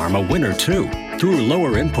your farm a winner too, through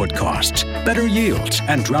lower input costs, better yields,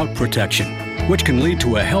 and drought protection, which can lead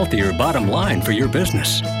to a healthier bottom line for your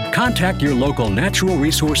business. Contact your local Natural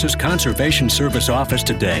Resources Conservation Service office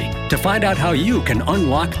today to find out how you can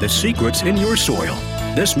unlock the secrets in your soil.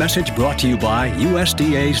 This message brought to you by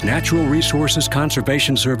USDA's Natural Resources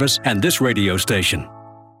Conservation Service and this radio station.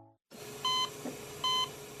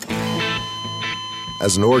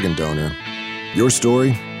 As an organ donor, your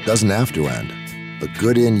story doesn't have to end. The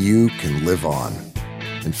good in you can live on.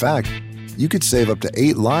 In fact, you could save up to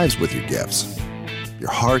 8 lives with your gifts. Your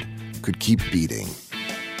heart could keep beating.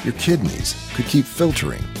 Your kidneys could keep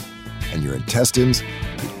filtering. And your intestines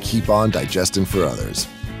could keep on digesting for others.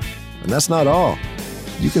 And that's not all.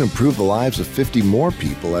 You can improve the lives of 50 more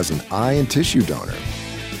people as an eye and tissue donor,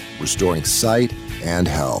 restoring sight and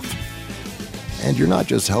health. And you're not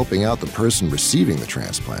just helping out the person receiving the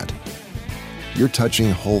transplant. You're touching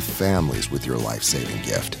whole families with your life-saving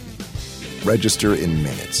gift. Register in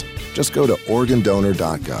minutes. Just go to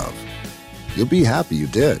organdonor.gov. You'll be happy you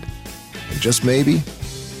did. And just maybe,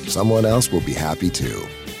 someone else will be happy too.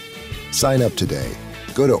 Sign up today.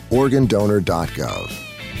 Go to organdonor.gov.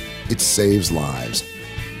 It saves lives.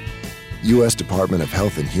 U.S. Department of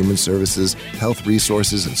Health and Human Services, Health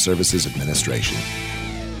Resources and Services Administration.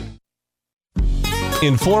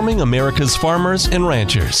 Informing America's farmers and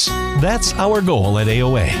ranchers. That's our goal at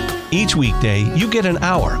AOA. Each weekday, you get an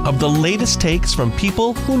hour of the latest takes from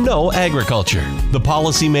people who know agriculture, the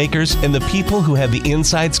policymakers, and the people who have the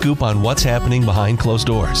inside scoop on what's happening behind closed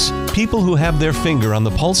doors. People who have their finger on the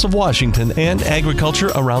pulse of Washington and agriculture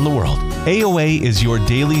around the world. AOA is your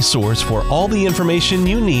daily source for all the information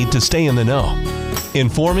you need to stay in the know.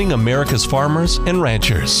 Informing America's farmers and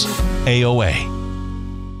ranchers. AOA.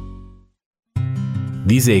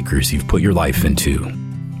 These acres you've put your life into,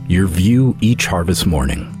 your view each harvest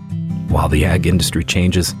morning. While the ag industry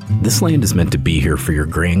changes, this land is meant to be here for your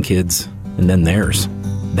grandkids and then theirs.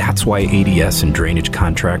 That's why ADS and drainage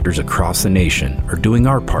contractors across the nation are doing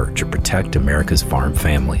our part to protect America's farm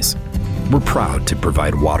families. We're proud to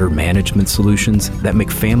provide water management solutions that make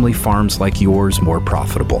family farms like yours more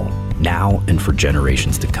profitable, now and for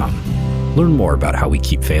generations to come. Learn more about how we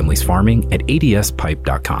keep families farming at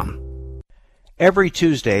adspipe.com. Every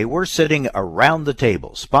Tuesday, we're sitting around the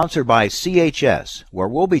table, sponsored by CHS, where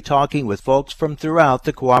we'll be talking with folks from throughout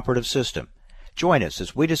the cooperative system. Join us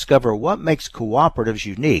as we discover what makes cooperatives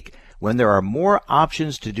unique when there are more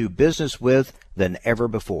options to do business with than ever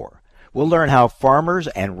before. We'll learn how farmers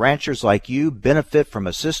and ranchers like you benefit from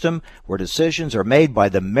a system where decisions are made by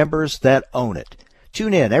the members that own it.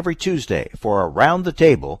 Tune in every Tuesday for Around the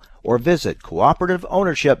Table or visit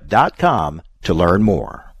cooperativeownership.com to learn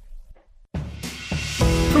more.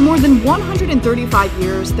 For more than 135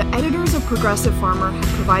 years, the editors of Progressive Farmer have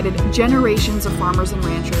provided generations of farmers and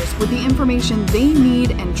ranchers with the information they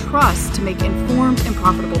need and trust to make informed and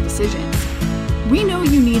profitable decisions. We know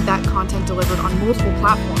you need that content delivered on multiple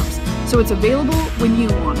platforms, so it's available when you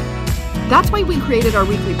want it. That's why we created our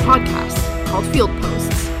weekly podcast called Field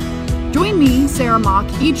Posts. Join me, Sarah Mock,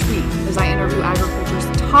 each week as I interview agriculture's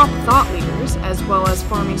top thought leaders, as well as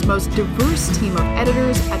farming's most diverse team of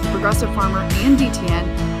editors at Progressive Farmer and DTN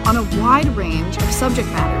on a wide range of subject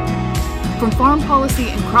matter. From farm policy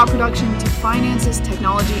and crop production to finances,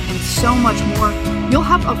 technology, and so much more, you'll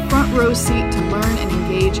have a front row seat to learn and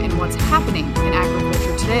engage in what's happening in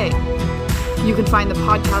agriculture today. You can find the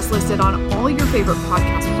podcast listed on all your favorite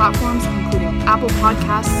podcast platforms, including Apple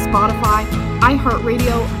Podcasts, Spotify,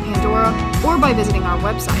 iHeartRadio, Pandora, or by visiting our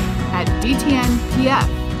website at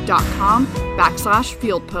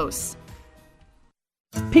dtnpf.com/fieldposts.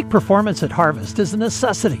 Peak performance at harvest is a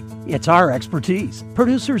necessity. It's our expertise.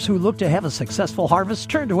 Producers who look to have a successful harvest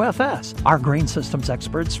turn to FS. Our grain systems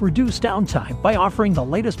experts reduce downtime by offering the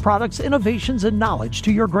latest products, innovations, and knowledge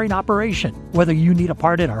to your grain operation. Whether you need a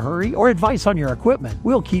part in a hurry or advice on your equipment,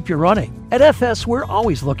 we'll keep you running. At FS, we're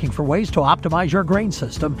always looking for ways to optimize your grain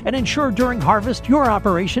system and ensure during harvest your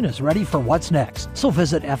operation is ready for what's next. So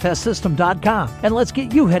visit fssystem.com and let's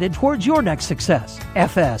get you headed towards your next success.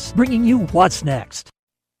 FS, bringing you what's next.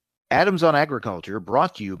 Adams on Agriculture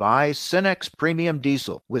brought to you by Cenex Premium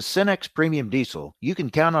Diesel. With Cenex Premium Diesel, you can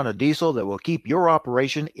count on a diesel that will keep your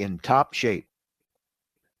operation in top shape.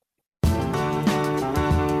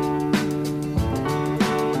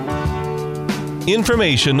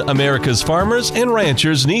 Information America's farmers and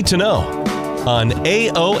ranchers need to know on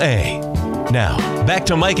AOA. Now, back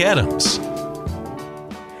to Mike Adams.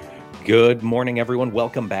 Good morning, everyone.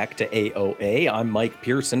 Welcome back to AOA. I'm Mike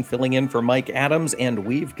Pearson, filling in for Mike Adams, and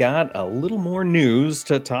we've got a little more news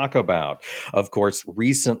to talk about. Of course,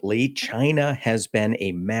 recently, China has been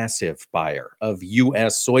a massive buyer of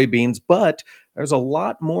U.S. soybeans, but there's a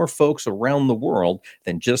lot more folks around the world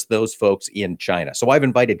than just those folks in China. So I've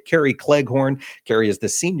invited Carrie Cleghorn. Carrie is the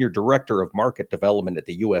Senior Director of Market Development at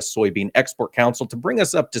the U.S. Soybean Export Council to bring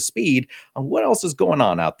us up to speed on what else is going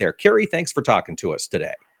on out there. Carrie, thanks for talking to us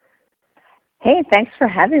today. Hey, thanks for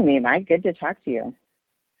having me, Mike. Good to talk to you.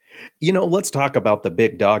 You know, let's talk about the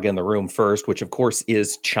big dog in the room first, which of course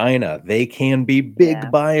is China. They can be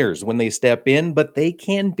big buyers when they step in, but they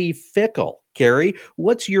can be fickle. Carrie,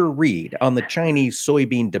 what's your read on the Chinese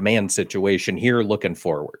soybean demand situation here looking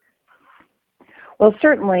forward? Well,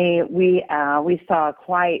 certainly we saw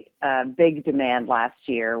quite a big demand last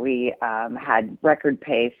year. We had record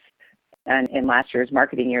pace in last year's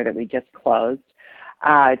marketing year that we just closed.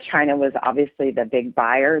 China was obviously the big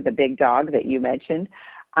buyer, the big dog that you mentioned.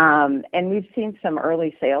 And we've seen some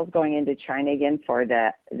early sales going into China again for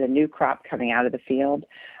the new crop coming out of the field.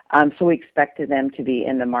 So we expected them to be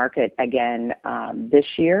in the market again this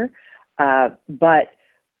year. But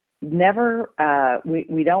never,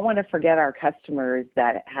 we don't want to forget our customers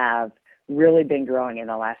that have really been growing in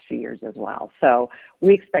the last few years as well. So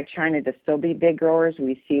we expect China to still be big growers.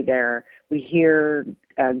 We hear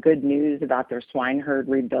good news about their swine herd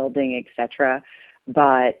rebuilding, et cetera.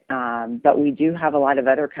 But we do have a lot of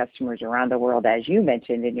other customers around the world, as you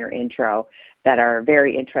mentioned in your intro, that are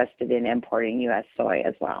very interested in importing U.S. soy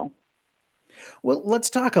as well. Well, let's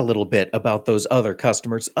talk a little bit about those other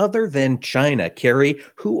customers other than China. Carrie,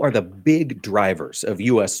 who are the big drivers of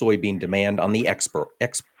U.S. soybean demand on the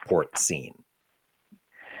export scene?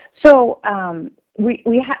 So we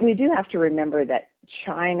do have to remember that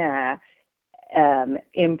China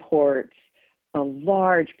imports a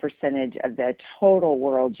large percentage of the total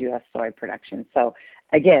world U.S. soy production. So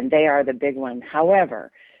again, they are the big one.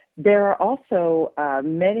 However, there are also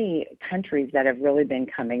many countries that have really been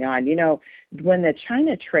coming on. You know, when the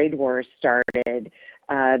China trade war started,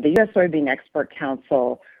 the U.S. Soybean Export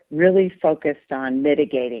Council really focused on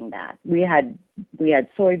mitigating that. We had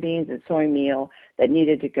soybeans and soy meal that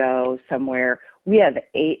needed to go somewhere. We have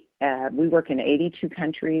we work in 82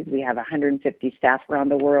 countries. We have 150 staff around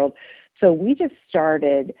the world. So we just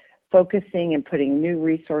started focusing and putting new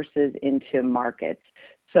resources into markets.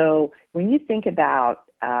 So when you think about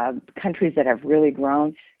countries that have really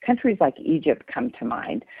grown, countries like Egypt come to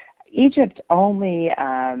mind. Egypt only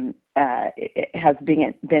has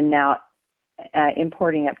been now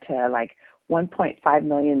importing up to like 1.5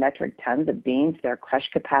 million metric tons of beans. Their crush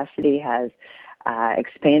capacity has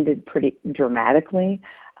expanded pretty dramatically.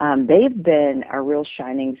 They've been a real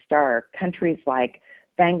shining star. Countries like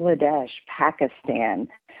Bangladesh, Pakistan,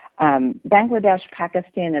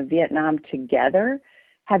 Pakistan, and Vietnam together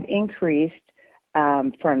have increased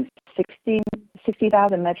from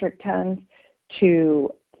 60,000 metric tons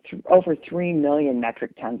to over 3 million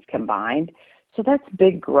metric tons combined. So that's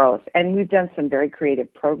big growth. And we've done some very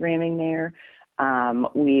creative programming there.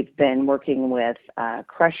 We've been working with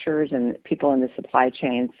crushers and people in the supply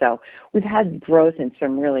chain. So we've had growth in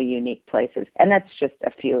some really unique places. And that's just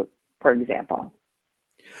a few, for example.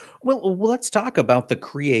 Well, let's talk about the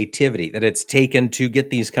creativity that it's taken to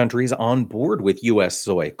get these countries on board with U.S.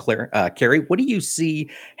 soy. Carrie, what do you see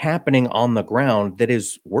happening on the ground that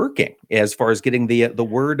is working as far as getting the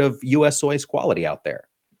word of U.S. soy's quality out there?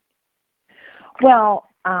 Well,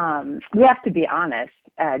 we have to be honest.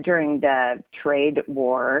 During the trade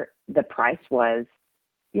war, the price was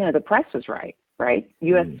right.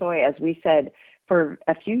 U.S. soy, as we said, for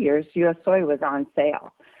a few years, U.S. soy was on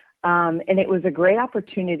sale. And it was a great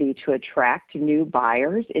opportunity to attract new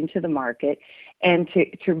buyers into the market and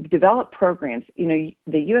to develop programs. You know,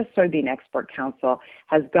 the U.S. Soybean Export Council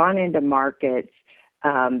has gone into markets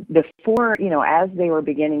before, as they were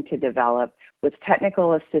beginning to develop with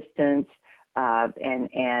technical assistance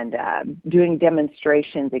and doing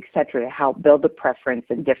demonstrations, et cetera, to help build the preference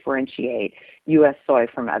and differentiate U.S. soy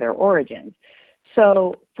from other origins.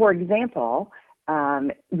 So, for example,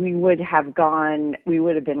 we would have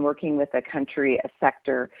been working with a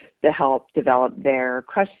sector to help develop their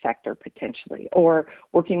crush sector potentially, or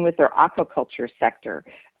working with their aquaculture sector,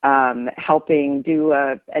 helping do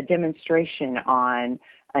a demonstration on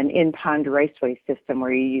an in-pond raceway system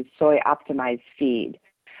where you use soy optimized feed,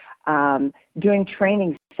 doing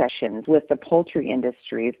training sessions with the poultry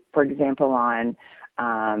industry, for example, on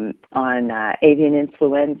avian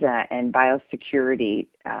influenza and biosecurity.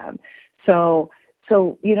 So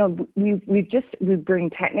we bring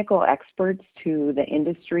technical experts to the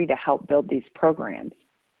industry to help build these programs.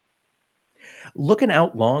 Looking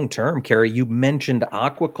out long term, Carrie, you mentioned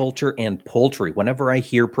aquaculture and poultry. Whenever I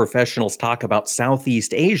hear professionals talk about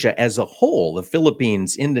Southeast Asia as a whole, the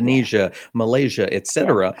Philippines, Indonesia, Malaysia,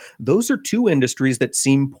 etc., those are two industries that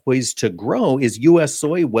seem poised to grow. Is U.S.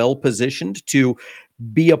 soy well positioned to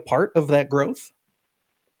be a part of that growth?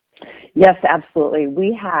 Yes, absolutely.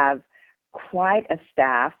 We have quite a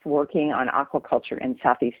staff working on aquaculture in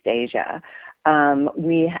Southeast Asia.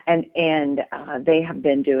 They have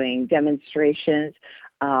been doing demonstrations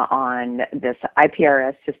on this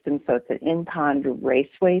IPRS system. So it's an in-pond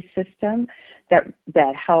raceway system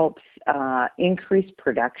that helps increase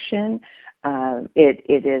production.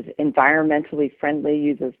 It is environmentally friendly,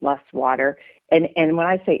 uses less water. And when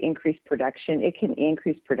I say increase production, it can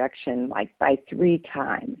increase production like by 3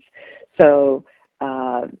 times. So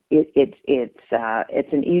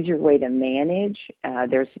it's an easier way to manage.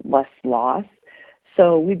 There's less loss.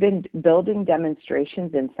 So we've been building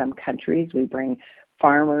demonstrations in some countries. We bring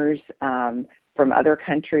farmers from other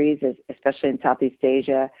countries, especially in Southeast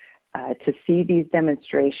Asia, to see these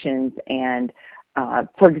demonstrations. And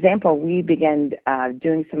for example, we began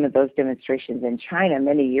doing some of those demonstrations in China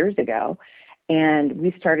many years ago. And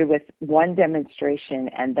we started with one demonstration,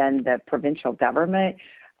 and then the provincial government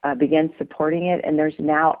began supporting it. And there's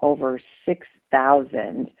now over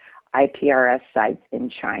 6,000 IPRS sites in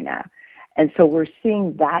China. And so we're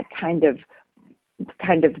seeing that kind of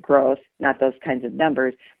growth, not those kinds of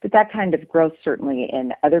numbers, but that kind of growth certainly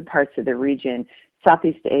in other parts of the region,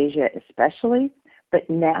 Southeast Asia especially. But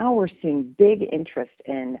now we're seeing big interest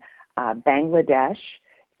in Bangladesh,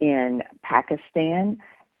 in Pakistan,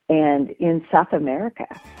 and in South America.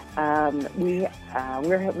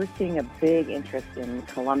 We're seeing a big interest in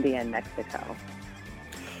Colombia and Mexico.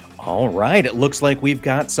 All right. It looks like we've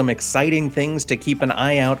got some exciting things to keep an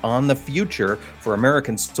eye out on the future for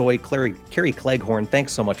American soy. Carrie Cleghorn,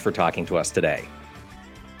 thanks so much for talking to us today.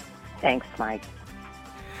 Thanks, Mike.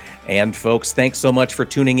 And folks, thanks so much for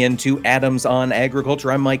tuning in to Adams on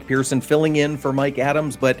Agriculture. I'm Mike Pearson, filling in for Mike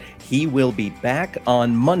Adams, but he will be back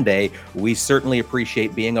on Monday. We certainly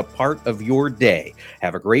appreciate being a part of your day.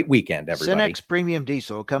 Have a great weekend, everybody. Cenex Premium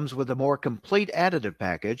Diesel comes with a more complete additive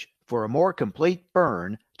package for a more complete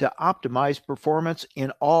burn to optimize performance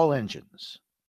in all engines.